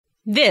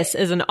This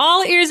is an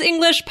All Ears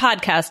English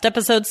podcast,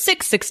 episode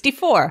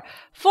 664.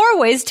 4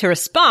 ways to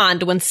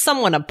respond when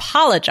someone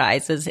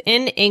apologizes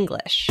in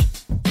English.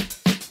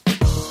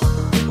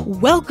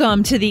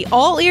 Welcome to the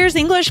All Ears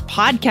English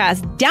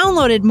podcast,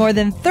 downloaded more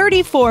than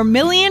 34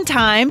 million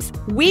times.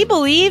 We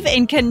believe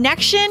in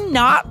connection,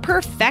 not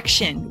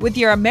perfection, with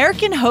your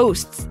American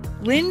hosts,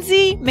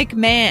 Lindsay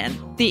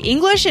McMahon, the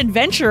English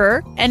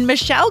adventurer, and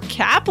Michelle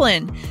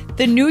Kaplan,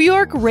 the New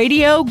York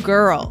radio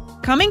girl.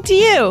 Coming to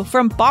you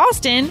from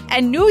Boston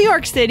and New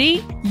York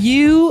City,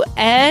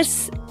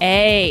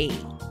 USA.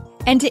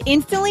 And to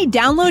instantly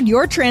download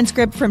your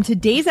transcript from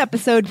today's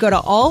episode, go to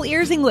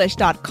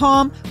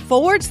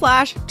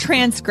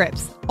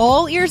allearsenglish.com/transcripts.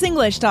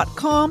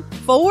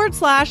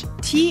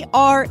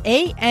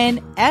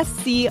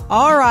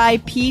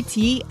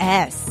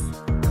 allearsenglish.com/transcripts.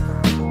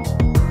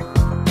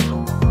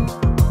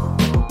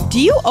 Do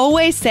you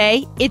always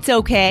say, it's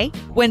okay,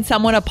 when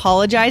someone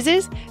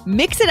apologizes?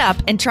 Mix it up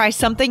and try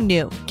something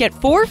new. Get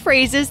 4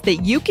 phrases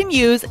that you can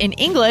use in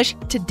English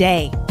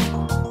today.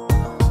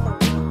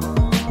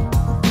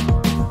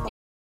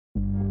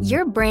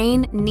 Your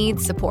brain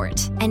needs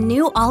support, and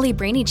new Ollie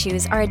Brainy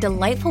Chews are a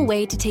delightful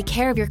way to take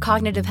care of your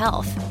cognitive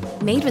health.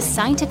 Made with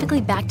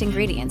scientifically backed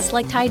ingredients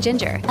like Thai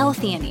ginger,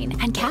 L-theanine,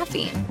 and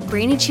caffeine,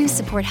 Brainy Chews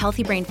support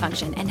healthy brain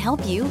function and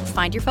help you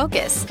find your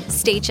focus,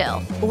 stay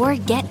chill, or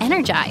get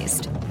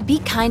energized. Be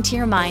kind to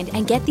your mind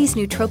and get these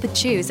nootropic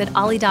chews at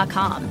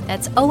ollie.com.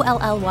 That's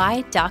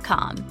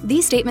OLLY.com.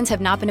 These statements have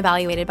not been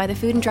evaluated by the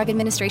Food and Drug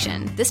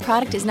Administration. This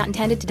product is not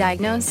intended to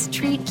diagnose,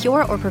 treat,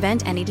 cure, or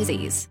prevent any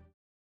disease.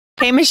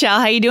 Hey, Michelle,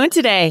 how you doing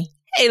today?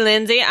 Hey,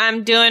 Lindsay,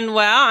 I'm doing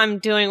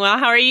well.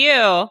 How are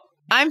you?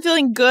 I'm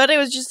feeling good. I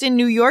was just in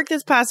New York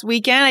this past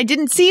weekend. I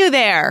didn't see you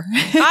there.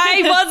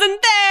 I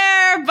wasn't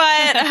there,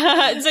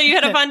 but so you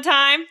had a fun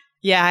time?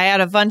 Yeah, I had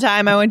a fun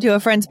time. I went to a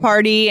friend's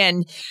party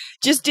and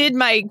just did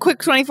my quick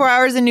 24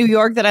 hours in New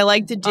York that I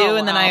like to do.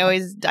 And then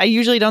I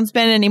usually don't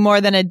spend any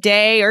more than a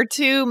day or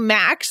two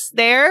max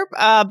there.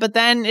 But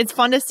then it's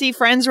fun to see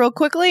friends real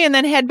quickly and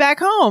then head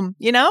back home,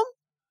 you know?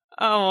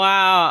 Oh,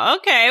 wow.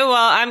 Okay. Well,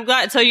 I'm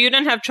glad. So you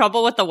didn't have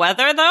trouble with the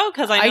weather, though?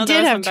 Because I know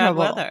there was some bad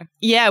weather.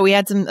 Yeah, we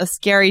had a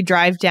scary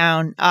drive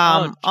down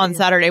on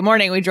Saturday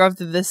morning. We drove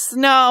through the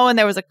snow, and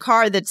there was a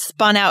car that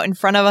spun out in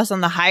front of us on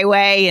the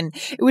highway, and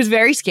it was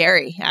very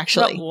scary,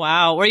 actually. Oh,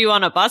 wow. Were you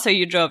on a bus, or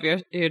you drove?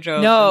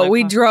 No,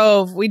 we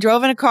drove. We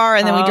drove in a car,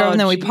 and then we drove, and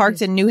then we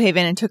parked in New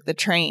Haven and took the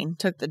train,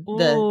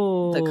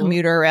 the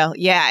commuter rail.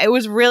 Yeah, it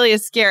was really a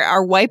scare.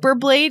 Our wiper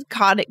blade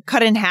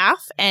cut in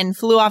half and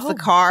flew off the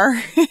car.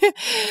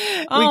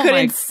 We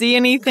couldn't see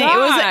anything.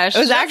 Gosh, it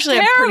was actually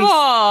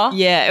terrible.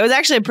 It was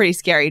actually a pretty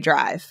scary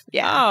drive.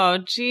 Yeah. Oh,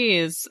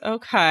 geez.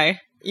 Okay.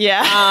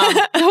 Yeah.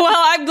 Well,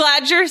 I'm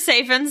glad you're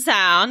safe and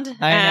sound.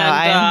 I know.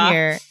 I'm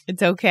here.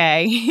 It's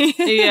okay.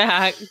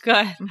 Yeah.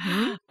 Good.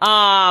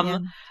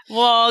 Mm-hmm.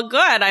 Well,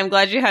 good. I'm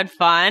glad you had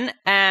fun.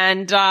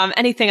 And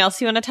anything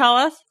else you want to tell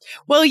us?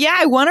 Well, yeah,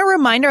 I want to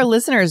remind our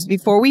listeners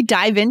before we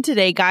dive in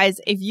today,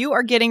 guys, if you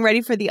are getting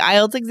ready for the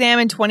IELTS exam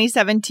in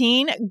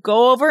 2017,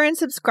 go over and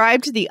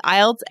subscribe to the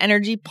IELTS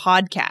Energy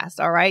podcast.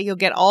 All right. You'll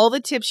get all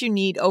the tips you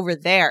need over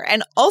there.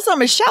 And also,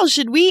 Michelle,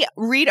 should we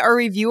read our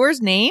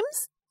reviewers'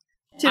 names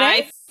today?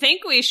 I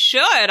think we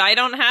should. I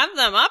don't have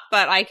them up,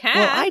 but I can.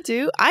 Well, I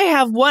do. I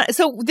have one.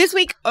 So this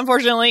week,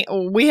 unfortunately,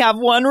 we have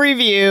one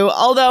review,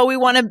 although we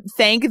want to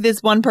thank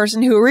this one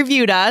person who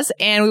reviewed us,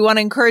 and we want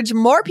to encourage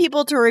more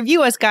people to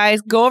review us,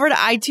 guys. Go over to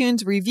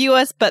iTunes, review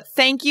us. But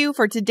thank you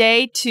for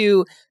today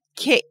to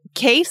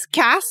Case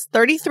Cass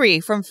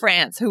 33 from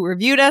France, who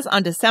reviewed us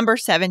on December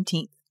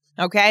 17th.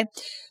 Okay?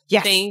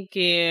 Yes. Thank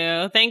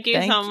you. Thank you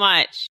so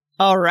much.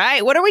 All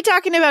right. What are we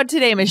talking about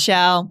today,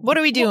 Michelle? What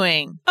are we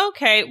doing?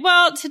 Okay.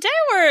 Well, today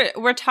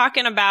we're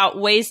talking about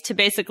ways to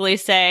basically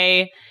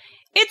say,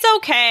 it's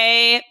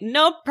okay,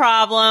 no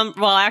problem.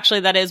 Well, actually,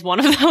 that is one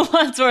of the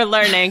ones we're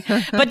learning.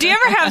 But do you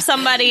ever have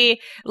somebody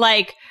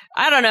like,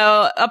 I don't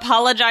know,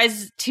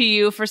 apologize to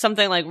you for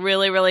something like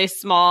really, really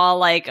small,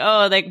 like,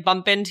 oh, they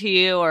bump into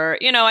you, or,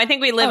 you know, I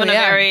think we live in a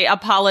very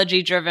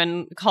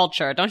apology-driven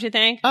culture, don't you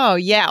think? Oh,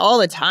 yeah, all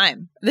the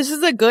time. This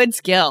is a good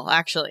skill,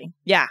 actually.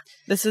 Yeah,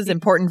 this is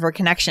important for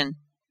connection.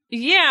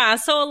 Yeah,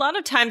 so a lot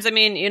of times, I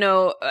mean, you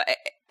know,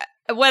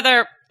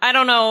 whether, I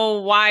don't know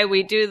why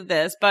we do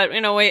this, but,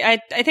 you know, I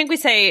think we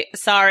say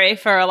sorry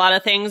for a lot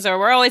of things, or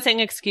we're always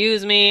saying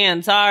excuse me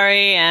and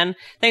sorry and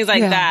things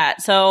like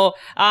that. So,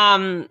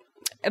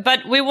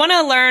 but we want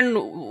to learn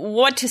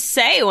what to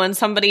say when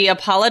somebody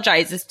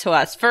apologizes to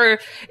us for,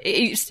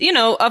 you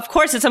know, of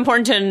course it's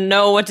important to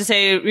know what to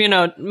say, you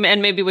know,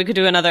 and maybe we could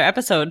do another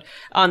episode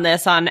on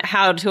this, on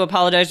how to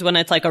apologize when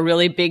it's like a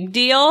really big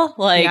deal,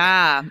 like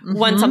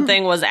when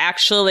something was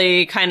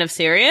actually kind of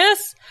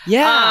serious.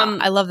 Yeah.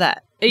 I love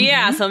that.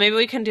 Yeah. So maybe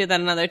we can do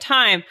that another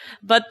time,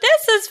 but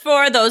this is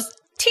for those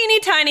teeny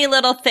tiny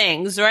little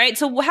things, right?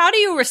 So how do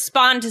you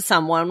respond to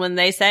someone when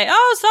they say,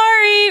 oh,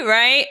 sorry,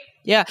 right?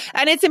 Yeah.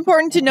 And it's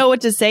important to know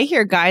what to say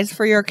here, guys,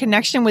 for your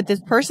connection with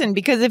this person,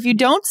 because if you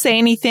don't say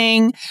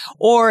anything,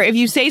 or if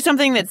you say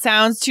something that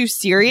sounds too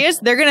serious,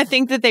 they're going to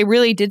think that they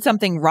really did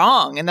something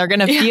wrong, and they're going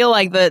to feel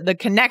like the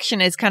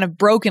connection is kind of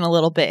broken a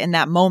little bit in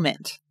that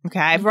moment.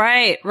 Okay.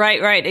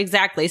 Right.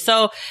 Exactly.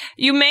 So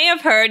you may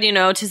have heard,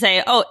 to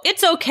say, oh,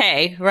 it's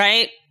okay.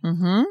 Right.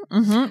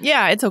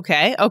 Yeah, it's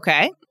okay.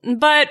 Okay.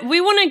 But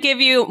we want to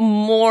give you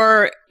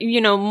more,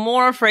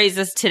 more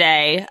phrases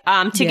today,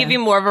 to give you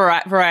more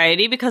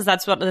variety, because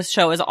that's what this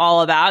show is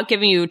all about,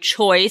 giving you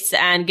choice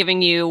and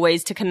giving you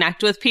ways to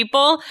connect with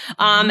people.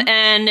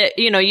 And,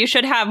 you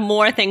should have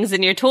more things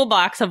in your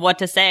toolbox of what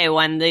to say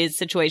when these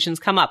situations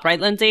come up. Right,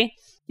 Lindsay?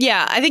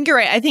 Yeah, I think you're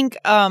right. I think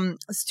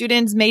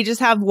students may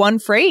just have one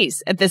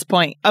phrase at this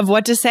point of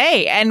what to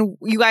say. And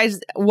you guys,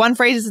 one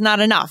phrase is not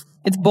enough.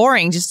 It's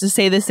boring just to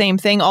say the same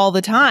thing all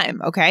the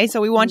time. Okay.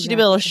 So we want you to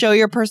be able to show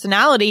your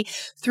personality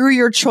through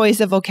your choice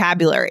of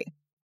vocabulary.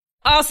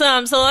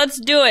 Awesome. So let's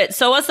do it.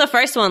 So what's the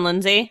first one,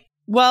 Lindsay?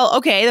 Well,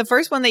 okay. The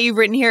first one that you've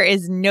written here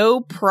is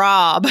no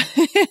prob.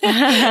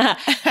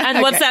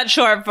 And what's that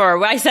short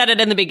for? I said it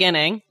in the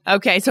beginning.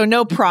 Okay. So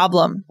no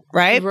problem,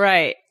 right?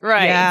 Right.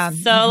 Yeah.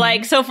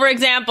 So so for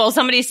example,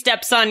 somebody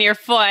steps on your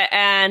foot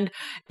and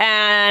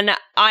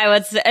I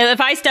would say, if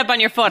I step on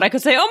your foot, I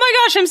could say, oh my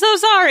gosh, I'm so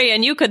sorry.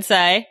 And you could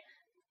say,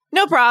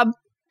 no prob.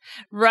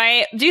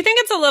 Right. Do you think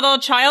it's a little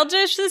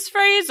childish, this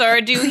phrase, or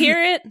do you hear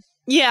it?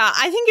 Yeah,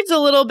 I think it's a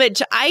little bit,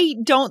 I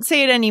don't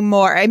say it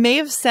anymore. I may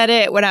have said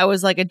it when I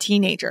was like a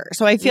teenager.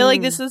 So I feel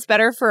like this is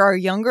better for our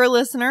younger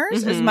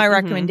listeners is my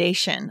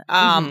recommendation.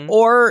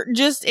 Or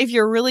just if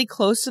you're really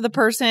close to the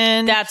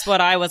person. That's what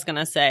I was going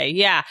to say.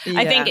 Yeah.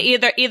 I think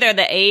either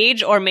the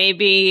age or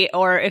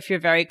if you're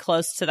very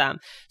close to them.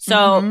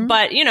 So,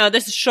 but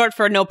this is short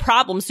for no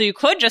problem. So you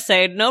could just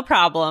say no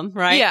problem,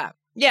 right? Yeah.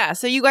 Yeah,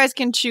 so you guys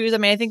can choose. I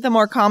mean, I think the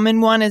more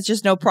common one is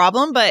just no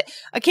problem, but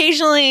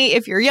occasionally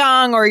if you're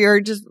young or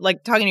you're just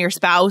like talking to your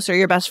spouse or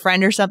your best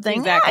friend or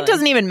something, it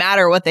doesn't even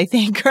matter what they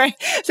think, right?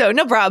 So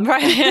no problem.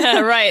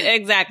 Right,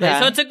 exactly. Yeah.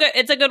 So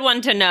it's a good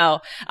one to know.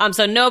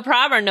 So no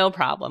prob or no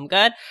problem.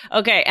 Good.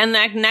 Okay, and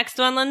that next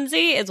one,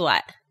 Lindsay, is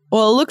what?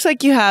 Well, it looks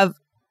like you have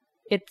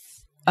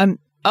it's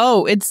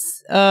all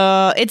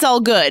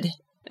good.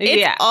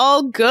 It's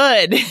all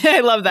good. I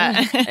love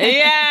that.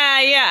 Yeah.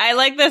 I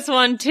like this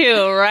one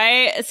too,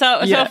 right?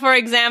 So for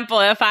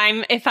example, if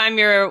I'm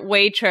your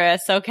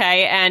waitress,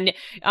 okay, and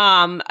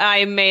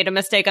I made a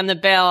mistake on the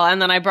bill and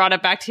then I brought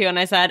it back to you and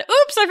I said,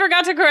 oops, I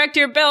forgot to correct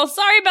your bill.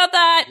 Sorry about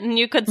that. And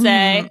you could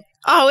say,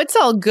 oh, it's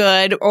all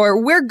good,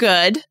 or we're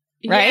good.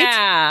 Right?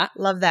 Yeah.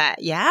 Love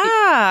that.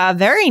 Yeah.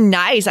 Very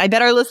nice. I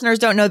bet our listeners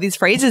don't know these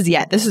phrases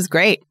yet. This is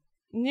great.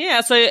 So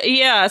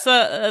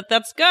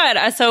that's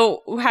good.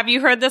 So have you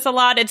heard this a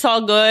lot? It's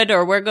all good,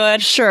 or we're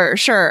good? Sure.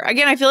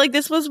 Again, I feel like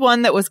this was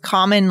one that was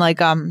common, like,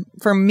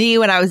 for me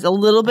when I was a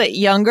little bit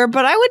younger,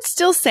 but I would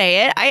still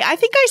say it. I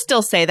think I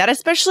still say that,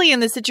 especially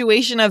in the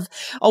situation of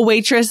a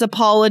waitress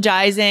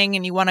apologizing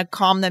and you want to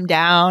calm them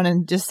down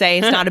and just say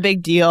it's not a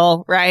big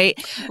deal, right?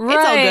 It's all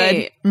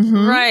good.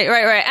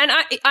 Right. And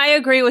I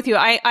agree with you.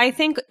 I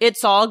think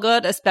it's all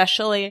good,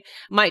 especially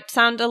might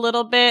sound a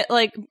little bit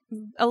like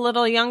a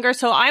little younger.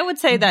 So I would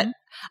say that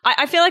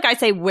I feel like I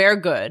say we're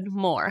good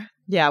more.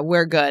 Yeah,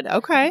 we're good.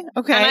 Okay.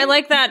 And I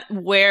like that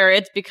where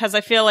it's because I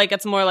feel like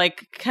it's more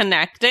like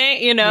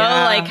connecting,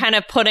 like kind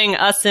of putting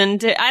us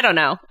into, I don't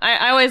know.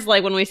 I always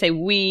like when we say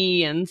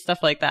we and stuff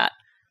like that.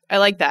 I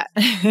like that.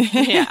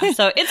 Yeah.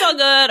 So it's all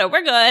good, or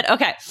we're good.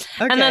 Okay.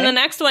 And then the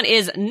next one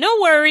is no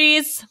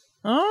worries.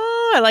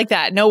 Oh, I like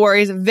that. No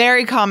worries.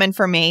 Very common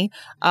for me.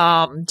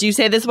 Do you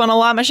say this one a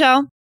lot,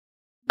 Michelle?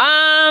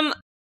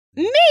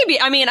 Maybe.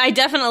 I mean, I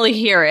definitely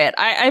hear it.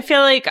 I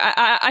feel like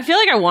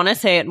I want to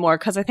say it more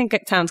because I think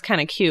it sounds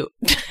kind of cute.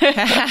 No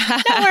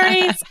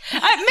worries.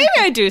 Maybe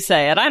I do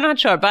say it. I'm not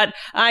sure, but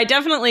I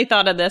definitely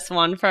thought of this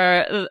one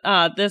for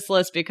this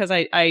list because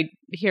I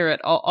hear it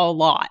a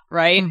lot.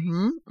 Right?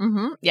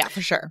 Yeah,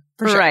 for sure.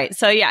 Right.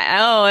 So yeah.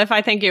 Oh, if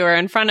I think you were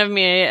in front of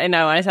me,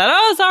 I said,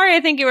 "Oh, sorry, I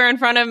think you were in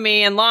front of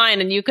me in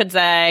line," and you could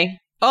say,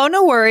 "Oh,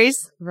 no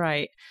worries."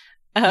 Right.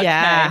 Okay.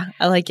 Yeah,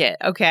 I like it.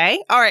 Okay.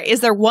 All right.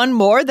 Is there one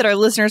more that our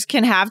listeners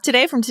can have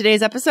today from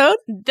today's episode?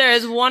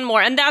 There's one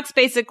more. And that's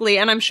basically,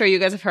 and I'm sure you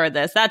guys have heard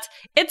this,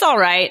 it's all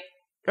right.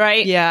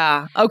 Right?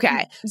 Yeah.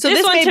 Okay. So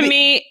this one to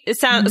me, it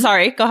sounds,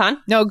 sorry, go on.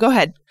 No, go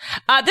ahead.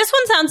 This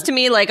one sounds to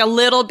me like a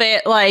little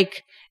bit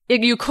like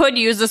you could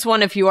use this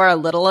one if you are a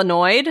little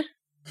annoyed.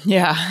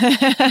 Yeah.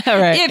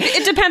 Right.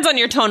 It depends on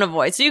your tone of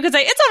voice. So you could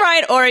say, it's all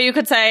right, or you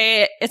could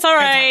say, it's all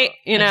right,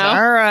 It's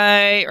all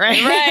right.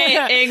 Right.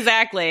 Right.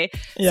 Exactly.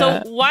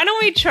 Yeah. So why don't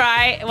we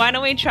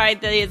try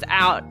these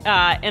out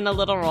in a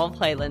little role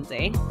play,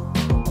 Lindsay?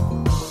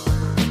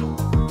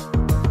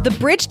 The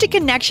Bridge to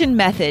Connection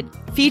method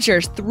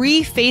features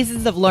 3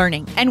 phases of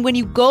learning. And when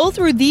you go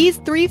through these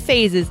 3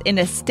 phases in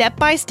a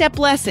step-by-step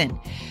lesson,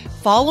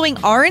 following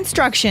our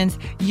instructions,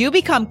 you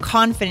become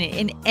confident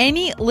in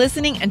any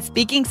listening and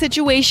speaking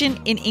situation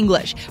in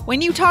English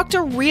when you talk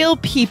to real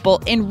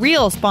people in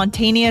real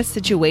spontaneous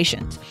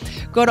situations.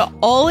 Go to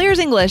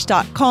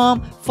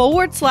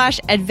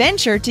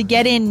allearsenglish.com/adventure to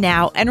get in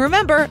now. And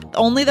remember,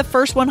 only the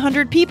first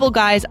 100 people,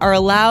 guys, are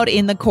allowed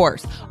in the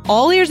course.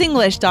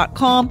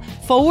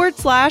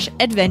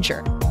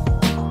 allearsenglish.com/adventure.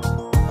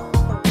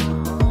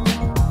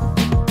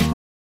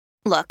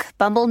 Look,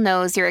 Bumble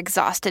knows you're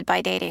exhausted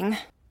by dating.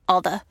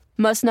 All the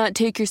must not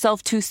take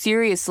yourself too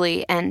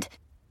seriously and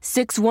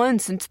 6'1"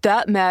 since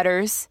that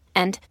matters.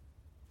 And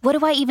what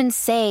do I even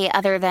say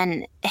other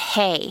than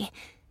hey?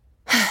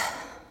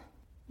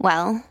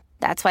 Well,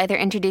 that's why they're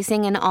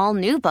introducing an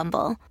all-new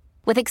Bumble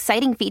with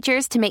exciting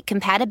features to make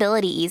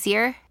compatibility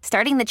easier,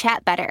 starting the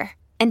chat better,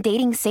 and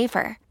dating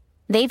safer.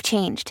 They've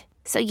changed,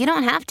 so you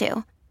don't have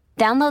to.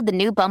 Download the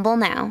new Bumble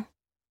now.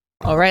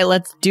 All right,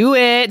 let's do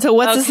it. So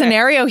what's the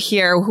scenario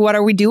here? What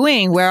are we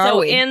doing? Where are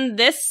we? So in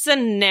this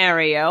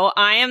scenario,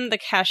 I am the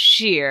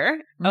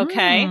cashier,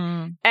 okay?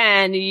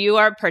 And you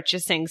are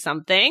purchasing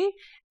something.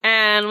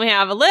 And we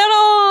have a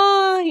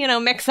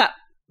little, mix-up.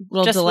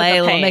 Little delay,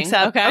 a little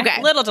mix-up.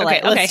 Okay. Little delay.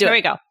 Okay, here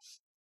we go.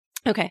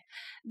 Okay.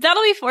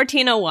 That'll be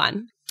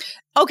 $14.01.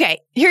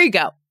 Okay, here you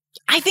go.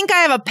 I think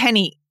I have a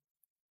penny.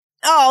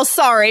 Oh,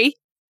 sorry.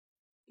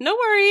 No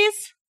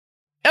worries.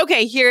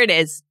 Okay, here it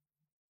is.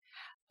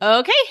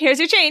 Okay, here's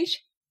your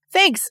change.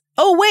 Thanks.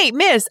 Oh, wait,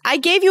 miss, I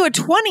gave you a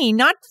 $20,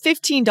 not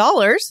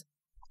 $15.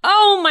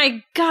 Oh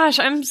my gosh,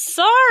 I'm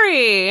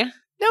sorry.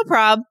 No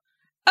prob.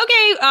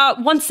 Okay,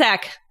 1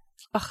 sec.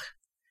 Ugh.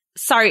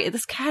 Sorry,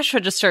 this cash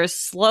register is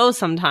slow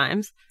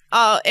sometimes.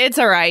 Oh, it's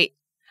all right.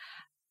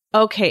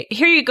 Okay,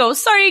 here you go.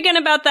 Sorry again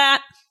about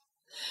that.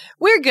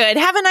 We're good.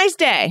 Have a nice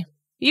day.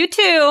 You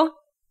too.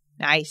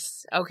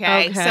 Nice.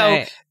 Okay.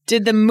 So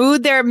did the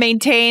mood there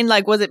maintain,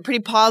 was it pretty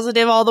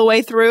positive all the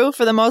way through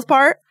for the most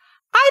part?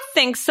 I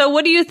think so.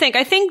 What do you think?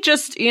 I think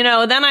just,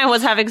 then I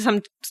was having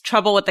some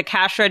trouble with the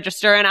cash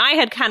register and I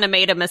had kind of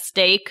made a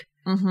mistake.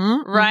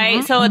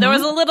 Right? So there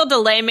was a little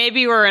delay.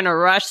 Maybe you were in a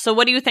rush. So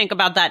what do you think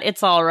about that?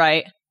 It's all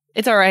right.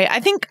 It's all right.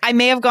 I think I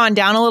may have gone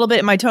down a little bit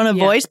in my tone of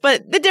voice,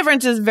 but the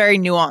difference is very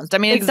nuanced. I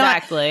mean, it's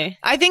exactly.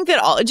 I think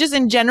that just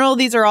in general,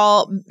 these are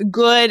all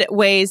good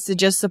ways to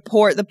just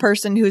support the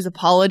person who's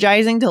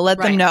apologizing, to let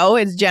them know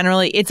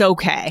it's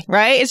okay,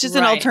 right? It's just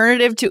an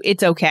alternative to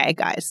it's okay,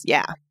 guys.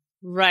 Yeah.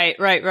 Right.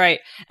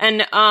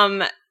 And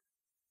I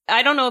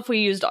don't know if we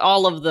used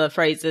all of the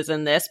phrases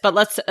in this, but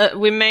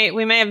we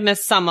may have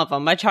missed some of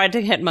them. I tried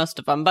to hit most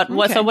of them, but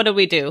so what do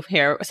we do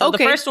here? So the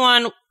first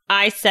one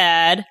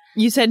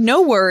you said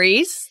no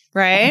worries,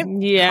 right?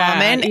 Yeah.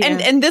 Common. Yeah.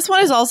 And this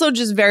one is also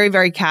just very,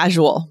 very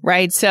casual,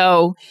 right?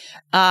 So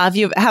if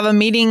you have a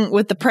meeting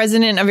with the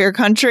president of your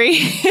country,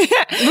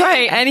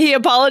 right, and he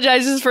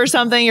apologizes for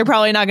something, you're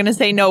probably not going to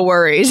say no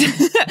worries.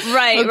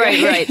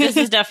 Right. This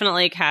is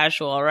definitely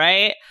casual,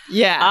 right?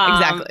 Yeah,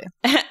 exactly.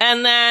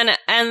 And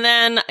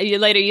then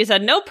later you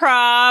said no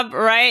prob,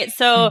 right?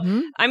 So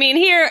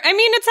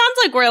it sounds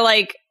like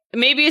we're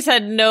maybe you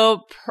said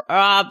no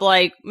prob,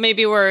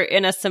 maybe we're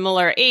in a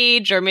similar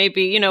age, or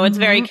maybe, it's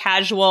very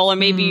casual, or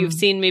maybe you've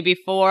seen me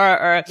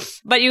before,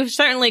 but you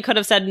certainly could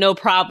have said no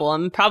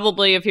problem.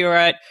 Probably if you were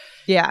at,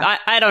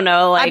 I don't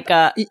know,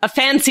 a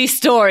fancy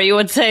store, you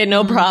would say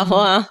no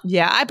problem.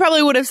 Yeah, I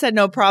probably would have said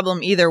no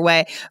problem either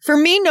way. For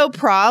me, no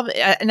prob,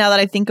 now that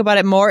I think about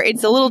it more,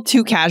 it's a little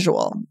too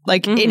casual.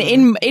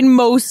 In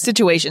most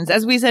situations,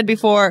 as we said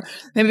before,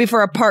 maybe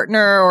for a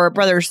partner or a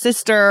brother or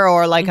sister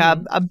or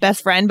a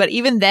best friend. But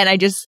even then, I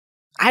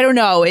don't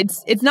know.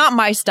 It's not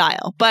my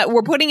style, but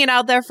we're putting it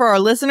out there for our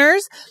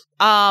listeners.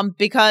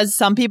 Because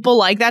some people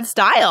like that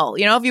style.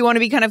 If you want to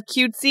be kind of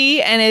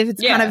cutesy and if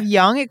it's kind of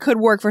young, it could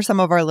work for some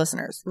of our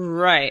listeners.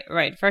 Right,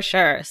 for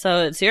sure.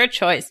 So it's your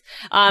choice.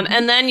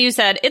 And then you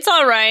said, it's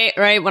all right,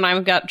 when I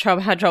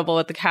had trouble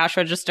with the cash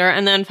register.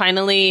 And then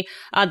finally,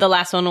 the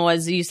last one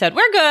was, you said,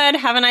 we're good.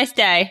 Have a nice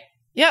day.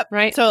 Yep.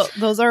 Right. So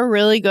those are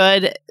really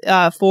good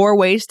 4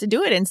 ways to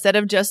do it instead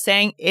of just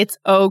saying it's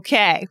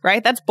okay,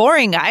 right? That's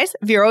boring, guys,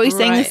 if you're always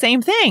saying the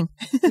same thing.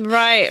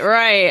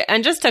 Right.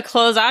 And just to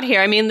close out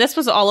here, this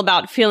was all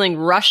about feeling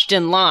rushed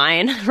in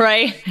line,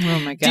 right? Oh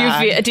my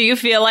God. Do you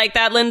feel like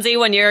that, Lindsay,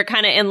 when you're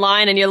kind of in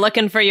line and you're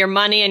looking for your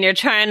money and you're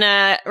trying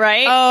to,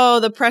 right? Oh,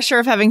 the pressure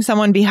of having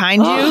someone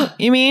behind you,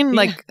 you mean?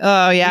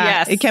 Oh yeah,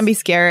 yes. It can be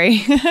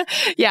scary.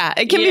 Yeah,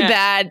 it can be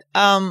bad.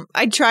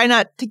 I try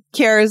not to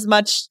care as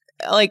much.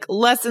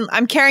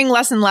 I'm caring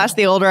less and less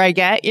the older I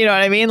get, you know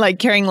what I mean?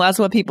 Caring less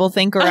what people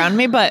think around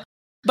me, but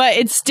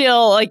it's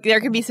still there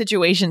can be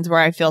situations where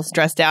I feel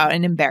stressed out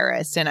and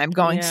embarrassed and I'm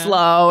going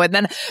slow, and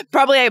then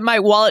probably my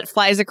wallet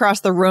flies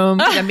across the room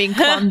because I'm being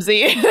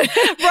clumsy.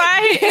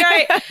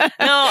 Right.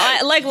 No,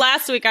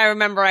 last week I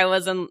remember I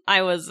was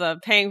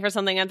paying for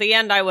something. At the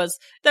end there was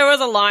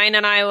a line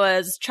and I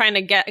was trying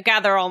to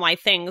gather all my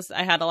things.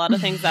 I had a lot of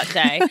things that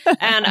day.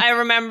 And I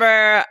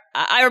remember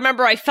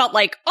I felt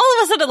all of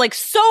a sudden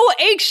so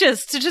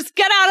anxious to just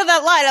get out of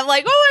that line. I'm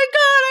like, oh my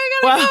God, I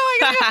gotta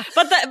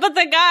go. But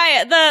the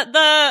guy,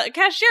 the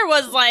cashier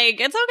was like,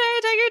 it's okay,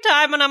 take your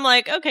time. And I'm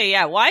like, okay,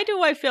 yeah, why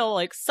do I feel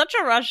such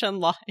a rush in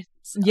line?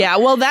 Yeah,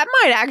 well, that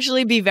might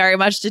actually be very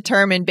much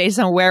determined based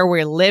on where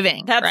we're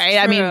living, That's right?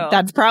 I mean, true.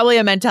 that's probably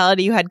a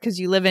mentality you had because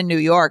you live in New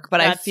York,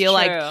 but I That's feel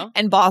like, true.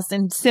 and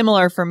Boston,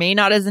 similar for me,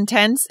 not as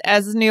intense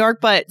as New York,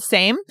 but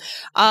same.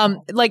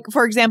 Like,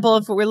 for example,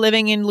 if we're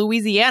living in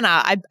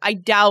Louisiana, I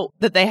doubt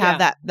that they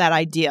have that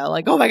idea.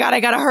 Like, oh my God, I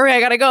gotta hurry, I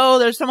gotta go.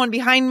 There's someone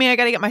behind me, I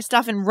gotta get my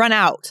stuff and run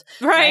out.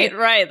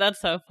 Right. That's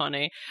so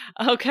funny.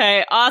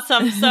 Okay,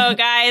 awesome. So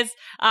guys,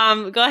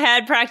 go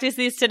ahead, practice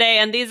these today.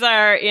 And these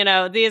are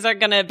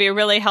going to be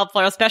really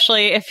helpful,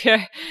 especially if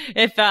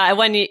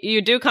when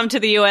you do come to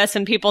the US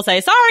and people say,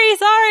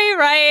 sorry,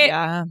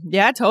 right?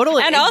 Yeah,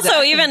 totally. And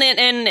also even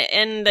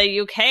in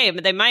the UK,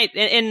 but they might,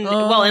 in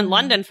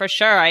London for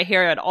sure, I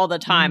hear it all the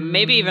time,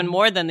 maybe even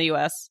more than the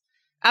US.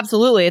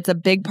 Absolutely. It's a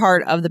big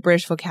part of the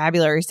British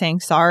vocabulary, saying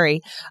sorry.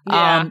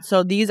 Yeah.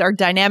 So these are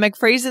dynamic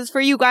phrases for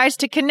you guys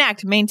to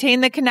connect, maintain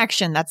the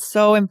connection. That's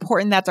so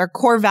important. That's our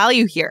core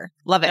value here.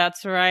 Love it.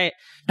 That's right.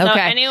 Okay. So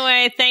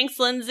anyway, thanks,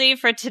 Lindsay,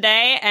 for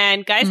today.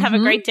 And guys, have a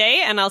great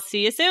day, and I'll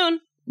see you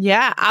soon.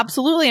 Yeah,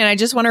 absolutely. And I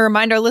just want to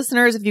remind our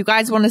listeners, if you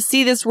guys want to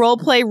see this role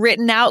play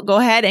written out, go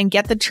ahead and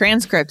get the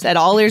transcripts at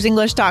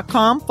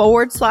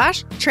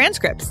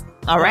allearsenglish.com/transcripts.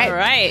 All right. All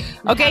right.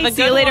 Okay.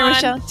 See you later,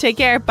 Michelle. Take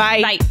care.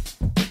 Bye. Bye.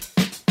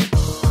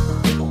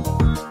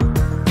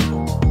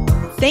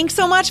 Thanks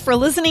so much for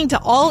listening to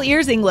All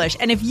Ears English.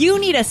 And if you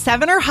need a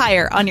 7 or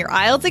higher on your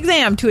IELTS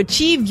exam to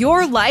achieve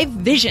your life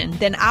vision,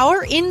 then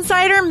our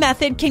Insider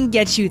Method can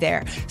get you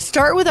there.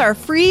 Start with our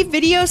free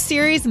video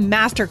series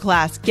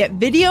masterclass. Get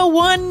video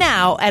 1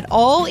 now at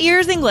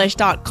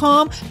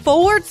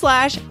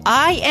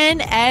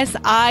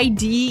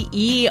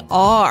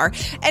allearsenglish.com/INSIDER.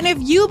 And if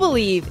you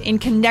believe in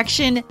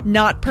connection,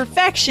 not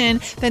perfection,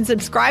 then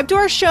subscribe to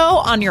our show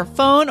on your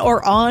phone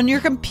or on your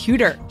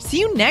computer.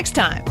 See you next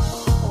time.